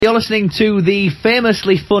You're listening to the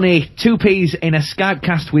famously funny Two Peas in a Skype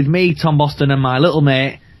cast with me, Tom Boston, and my little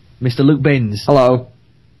mate, Mr. Luke Binns. Hello.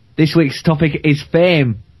 This week's topic is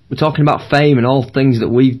fame. We're talking about fame and all things that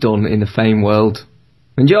we've done in the fame world.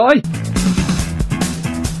 Enjoy!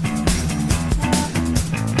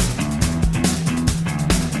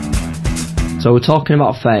 So we're talking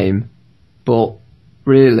about fame, but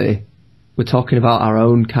really, we're talking about our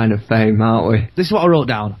own kind of fame, aren't we? This is what I wrote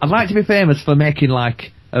down. I'd like to be famous for making,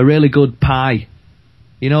 like, a really good pie.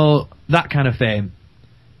 You know, that kind of fame.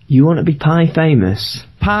 You want to be pie famous?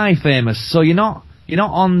 Pie famous. So you're not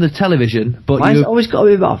on the television, but Why has it always got to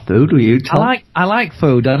be about food with you, Tom? I like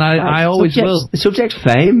food, and I always will. The subject's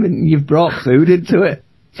fame, and you've brought food into it.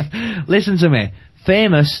 Listen to me.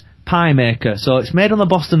 Famous pie maker. So it's made on the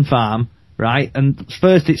Boston farm, right? And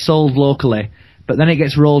first it's sold locally, but then it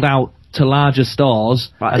gets rolled out to larger stores.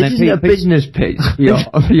 Right, and this then isn't a business pitch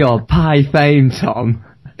for your pie fame, Tom.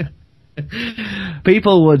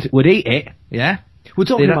 People would eat it, yeah? We're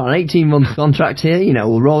talking about an 18-month contract here, you know,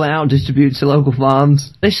 we'll roll it out, distribute to local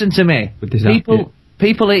farms. Listen to me.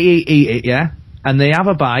 People eat it, yeah? And they have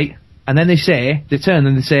a bite, and then they turn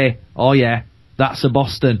and they say, oh yeah, that's a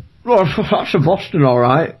Boston. Well, that's a Boston,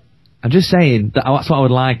 alright. I'm just saying, that's what I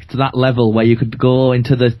would like, to that level where you could go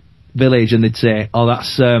into the village and they'd say, oh,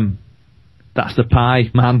 that's the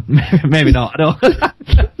pie man. Maybe not, I don't.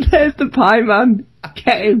 There's the pie man.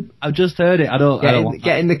 Get him. I've just heard it, I don't want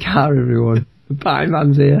Get in the car, everyone. The pie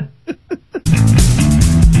man's here.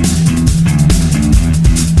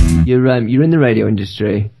 You're in the radio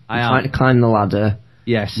industry. You're trying to climb the ladder.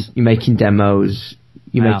 Yes. You're making demos.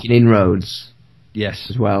 You're making inroads.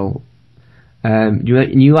 Yes. As well.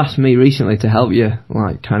 You asked me recently to help you,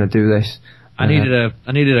 like, kind of do this. I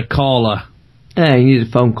needed a caller. Yeah, you needed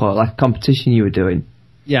a phone call, like a competition you were doing.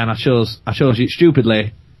 Yeah, and I chose you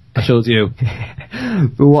stupidly. I chose you.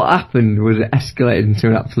 But what happened was it escalated into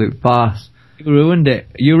an absolute farce. You ruined it.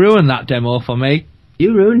 You ruined that demo for me.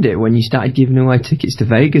 You ruined it when you started giving away tickets to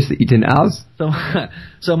Vegas that you didn't have.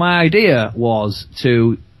 So my idea was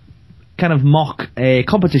to kind of mock a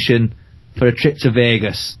competition for a trip to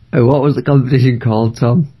Vegas. Oh, what was the competition called,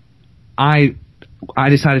 Tom? I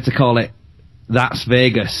decided to call it That's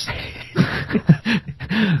Vegas.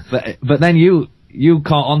 but then you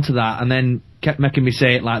caught onto that and then kept making me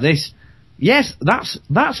say it like this. Yes,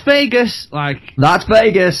 that's Vegas. Like, that's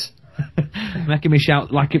Vegas. Making me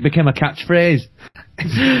shout like it became a catchphrase.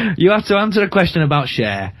 You had to answer a question about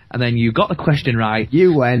Cher, and then you got the question right.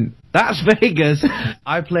 You went, that's Vegas.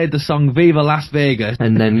 I played the song Viva Las Vegas,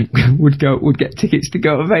 and then would get tickets to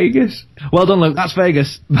go to Vegas. Well done, Luke. That's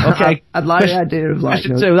Vegas. Okay. I'd like the idea of, like,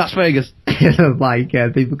 question 2. That's Vegas. Like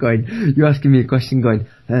people going, you asking me a question, going,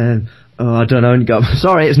 oh, I don't know, and you go,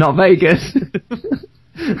 sorry, it's not Vegas.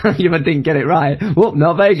 You didn't get it right. Whoop,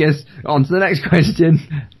 not Vegas. On to the next question.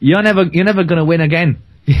 You're never gonna win again.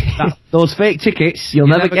 Those fake tickets. You'll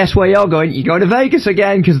never guess where you're going. You're going to Vegas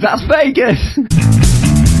again, because that's Vegas.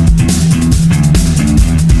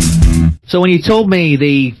 So when you told me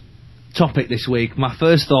the topic this week, my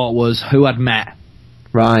first thought was who I'd met.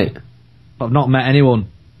 Right. But I've not met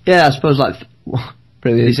anyone. Yeah, I suppose, like,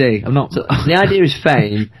 brilliant. You see, I'm not. So, the idea is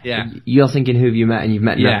fame. Yeah. You're thinking who have you met, and you've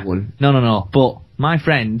met no one. No. But my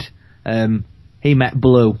friend, he met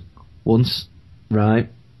Blue once. Right.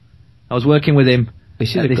 I was working with him.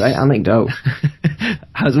 This is a great anecdote.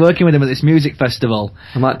 I was working with him at this music festival.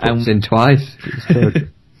 I might put this in twice.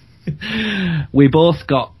 We both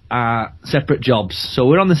got separate jobs. So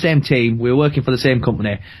we're on the same team. We were working for the same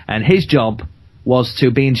company. And his job was to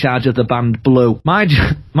be in charge of the band Blue. My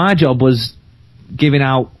job was giving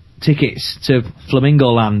out tickets to Flamingo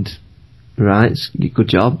Land. Right, good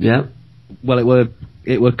job, yeah. Well,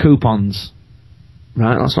 it were coupons.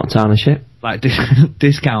 Right, that's not tarnishing. Like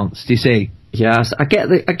discounts, do you see? Yes, I get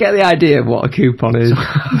the idea of what a coupon is.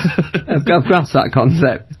 I've grasped that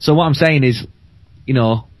concept. So what I'm saying is, you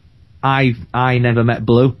know, I never met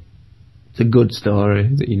Blue. It's a good story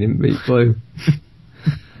that you didn't meet Blue.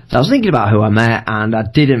 So I was thinking about who I met, and I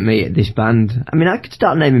didn't meet at this band. I mean, I could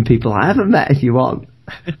start naming people I haven't met if you want.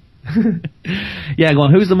 Yeah, go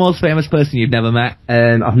on. Who's the most famous person you've never met?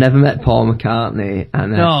 I've never met Paul McCartney.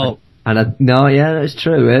 And, no. Yeah, that's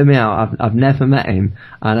true. Hear me out. I've never met him,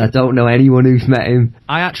 and I don't know anyone who's met him.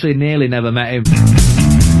 I actually nearly never met him.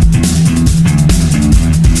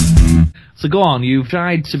 So go on, you've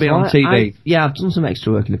tried to be on TV. Yeah, I've done some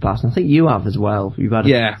extra work in the past, and I think you have as well. You've had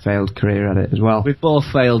a failed career at it as well. We've both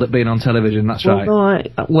failed at being on television, that's right.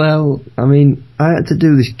 I mean, I had to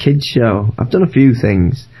do this kids show. I've done a few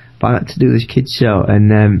things, but I had to do this kids show,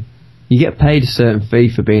 and you get paid a certain fee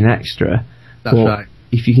for being extra. That's right.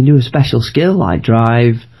 If you can do a special skill like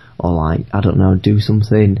drive or like, I don't know, do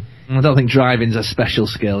something. I don't think driving's a special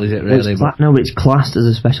skill, is it really? No, but it's classed as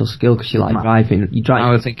a special skill because you like driving. You drive.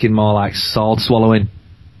 I was thinking more like sword swallowing.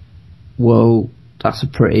 Whoa, that's a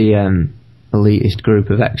pretty elitist group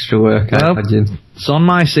of extra work, I imagine. It's on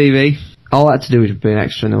my CV. All I had to do was be an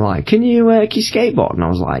extra, and they were like, can you skateboard? And I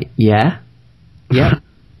was like, yeah.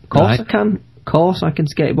 Of course I can. Of course I can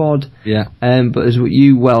skateboard. Yeah. But as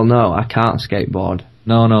you well know, I can't skateboard.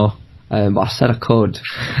 No. But I said I could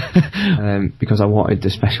because I wanted the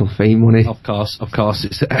special fee money. Of course,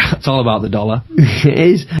 it's all about the dollar. It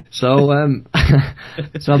is. So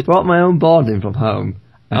so I brought my own board in from home.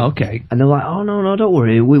 Okay. And they're like, oh no, don't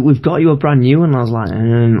worry, we've got you a brand new. And I was like,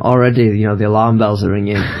 already, the alarm bells are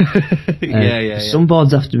ringing. Yeah. Some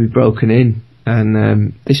boards have to be broken in,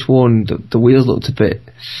 and this one, the wheels looked a bit.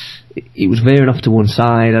 It was veering off to one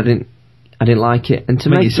side. I didn't like it. And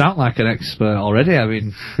you sound like an expert already. I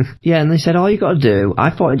mean, yeah. And they said, all you got to do. I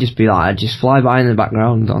thought it'd just be like, I'd just fly by in the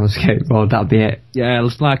background on a skateboard. That'd be it. Yeah,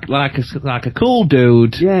 it's like a cool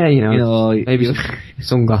dude. Yeah, maybe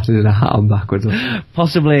sunglasses and a hat on backwards.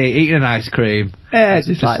 Possibly eating an ice cream. Yeah,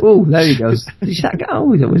 just like, oh, there he goes. He's like,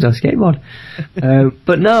 oh, that was a skateboard.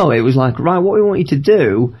 But no, it was like, right, what we want you to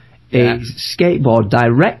do is skateboard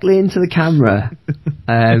directly into the camera.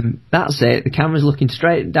 That's it. The camera's looking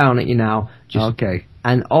straight down at you now. Okay.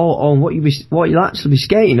 And what you'll actually be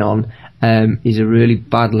skating on is a really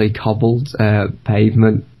badly cobbled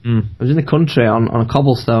pavement. I was in the country on a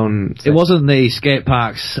cobblestone. It wasn't the skate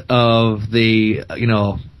parks of the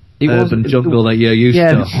urban jungle that you're used to.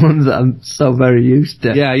 Yeah, the ones that I'm so very used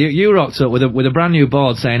to. Yeah, you rocked up with a brand new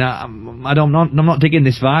board saying, I'm not digging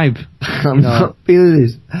this vibe. I'm not feeling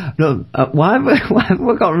this. No, why have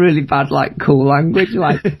we got really bad, like, cool language?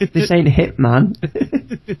 Like, this ain't hip, man.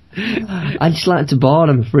 I just like to board.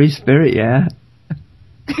 I'm a free spirit, yeah.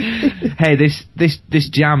 Hey, this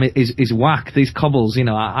jam is whack. These cobbles,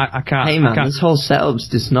 I can't. Hey, man, this whole setup's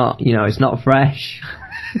just not, it's not fresh.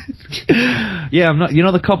 Yeah, I'm not.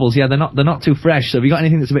 The cobbles. Yeah, they're not too fresh. So have you got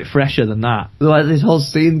anything that's a bit fresher than that? Like, this whole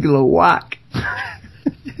scene's gonna whack.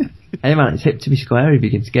 Hey man, it's hip to be square if you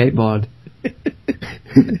can skateboard.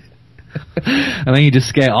 And then you just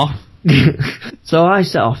skate off. So I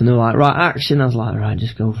set off and they were like, right, action. I was like, right,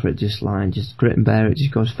 just go for it, just grit and bear it,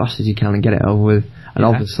 just go as fast as you can and get it over with. And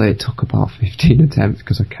obviously it took about 15 attempts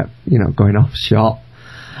because I kept, going off shot.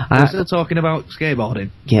 We're still talking about skateboarding.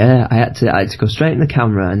 Yeah, I had to go straight in the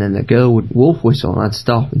camera, and then the girl would wolf whistle, and I'd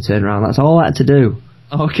stop and turn around. That's all I had to do.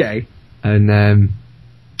 Okay. And I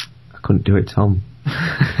couldn't do it, Tom.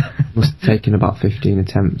 Must have taken about 15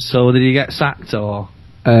 attempts. So did you get sacked or?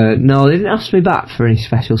 No, they didn't ask me back for any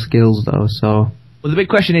special skills though. So. Well, the big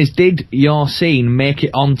question is, did your scene make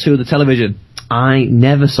it onto the television? I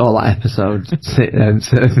never saw that episode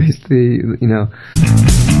surface.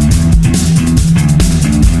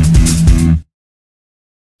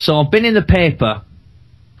 So I've been in the paper.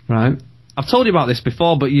 Right. I've told you about this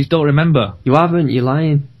before, but you don't remember. You haven't, you're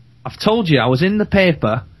lying. I've told you I was in the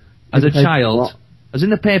paper as a child. What? I was in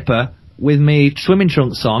the paper with me swimming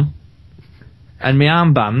trunks on and my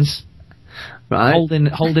armbands, right, holding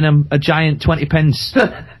a giant 20 pence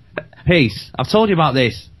piece. I've told you about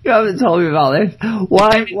this. You haven't told me about this.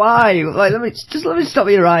 Why? Like, let me stop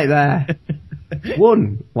you right there.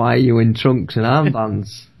 1, why are you in trunks and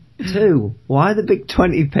armbands? 2, why the big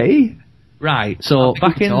 20p? Right, so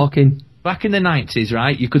back in the 90s,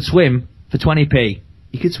 right, you could swim for 20p.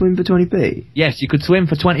 You could swim for 20p? Yes, you could swim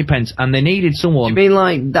for 20 pence, and they needed someone. Do you mean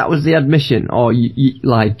like that was the admission, or you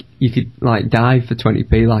could like dive for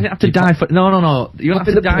 20p? Like you have to dive for no. You don't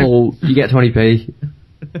have to dive. Pool, you get 20p.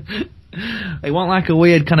 It wasn't like a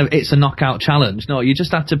weird kind of it's a knockout challenge. No, you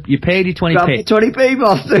just had to. You paid your 20p. 20p,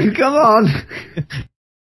 Boston. Come on.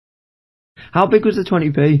 How big was the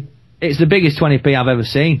 20p? It's the biggest 20p I've ever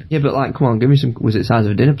seen. Yeah, but like, come on, give me some. Was it the size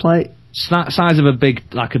of a dinner plate? Size of a big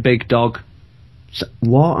dog. So,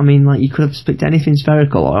 what? I mean, like, you could have picked anything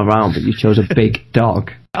spherical or round, but you chose a big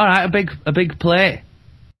dog. All right, a big plate.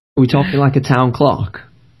 Are we talking like a town clock?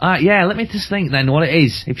 Yeah. Let me just think then what it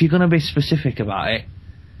is. If you're going to be specific about it.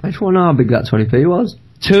 I just want to know how big that 20p was.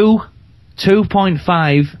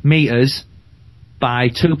 2.5 meters by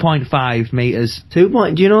 2.5 meters. Do you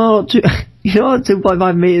know what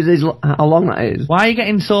 2.5 meters is? How long that is? Why are you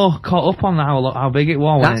getting so caught up on how big it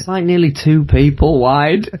was? That's like nearly 2 people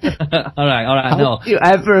wide. all right. No. How do you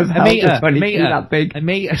ever have held meter, a 20p that big? A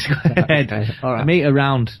meter squared. Okay, all right. A meter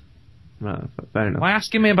round. Right, fair enough. Why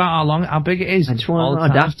asking me about how big it is? I just want to know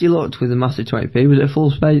how daft you looked with a massive 20p. Was it a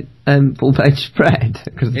full page spread?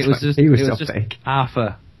 Because it was just big. half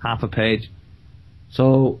a page.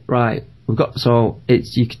 So right, you could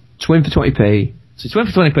swim for 20p, So it's went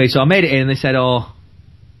for 20p. So I made it in, and they said, "Oh,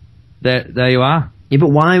 there you are." Yeah, but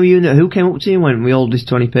why were you in it? Who came up to you and went, "We all this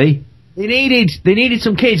 20p"? They needed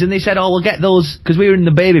some kids, and they said, "Oh, we'll get those," because we were in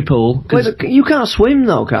the baby pool. Wait, but you can't swim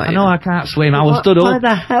though, can you? I know I can't swim. I was stood up. Why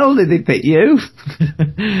the hell did they pick you?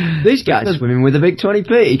 This guy's swimming with a big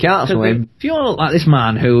 20p. He can't swim. If you look like this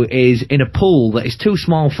man who is in a pool that is too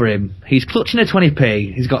small for him, he's clutching a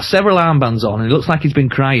 20p. He's got several armbands on, and it looks like he's been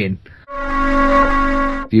crying.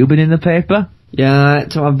 Have you been in the paper? Yeah, I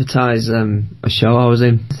had to advertise a show I was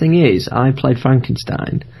in. The thing is, I played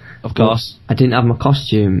Frankenstein. Of course. I didn't have my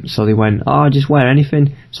costume, so they went, "Oh, just wear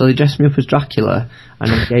anything." So they dressed me up as Dracula,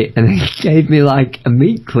 and they gave me like a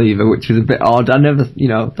meat cleaver, which was a bit odd. I never,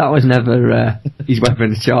 that was never his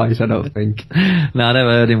weapon of choice, I don't think. No, I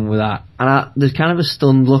never heard him with that. And there's kind of a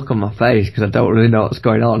stunned look on my face because I don't really know what's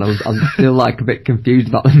going on. I'm still like a bit confused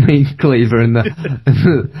about the meat cleaver and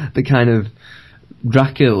the kind of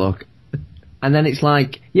Dracula look. And then it's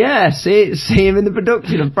like, yeah, see him in the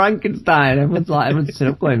production of Frankenstein. Everyone's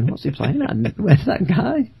sitting up going, "What's he playing at? Where's that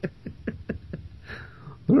guy?" I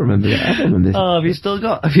don't remember that. I don't remember this. Oh, have you still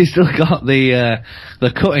got the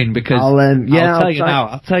cutting? Because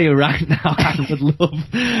I'll tell you right now,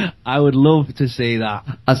 I would love to see that.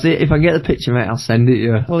 I'll see if I get the picture, mate. I'll send it to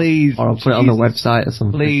you. Please, or I'll put it on the website or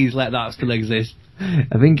something. Please let that still exist.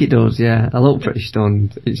 I think it does. Yeah, I look pretty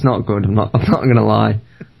stunned. It's not good. I'm not gonna lie.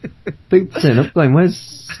 People turn up going,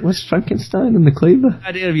 "Where's Frankenstein and the cleaver?" The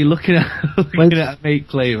idea of you looking at a meat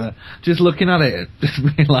cleaver, just looking at it, just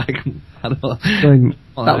being like, I don't know. Going,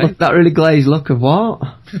 that really glazed look of what?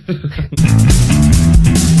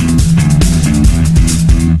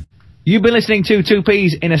 You've been listening to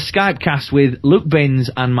 2Ps in a Skype cast with Luke Binns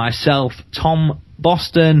and myself, Tom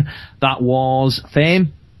Boston. That was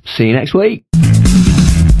Fame. See you next week.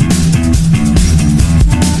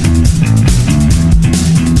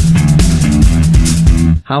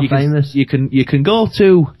 How famous? You can go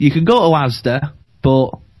to Asda,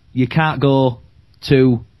 but you can't go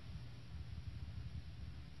to.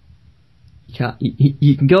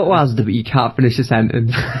 You can go to Asda, but you can't finish a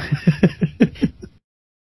sentence.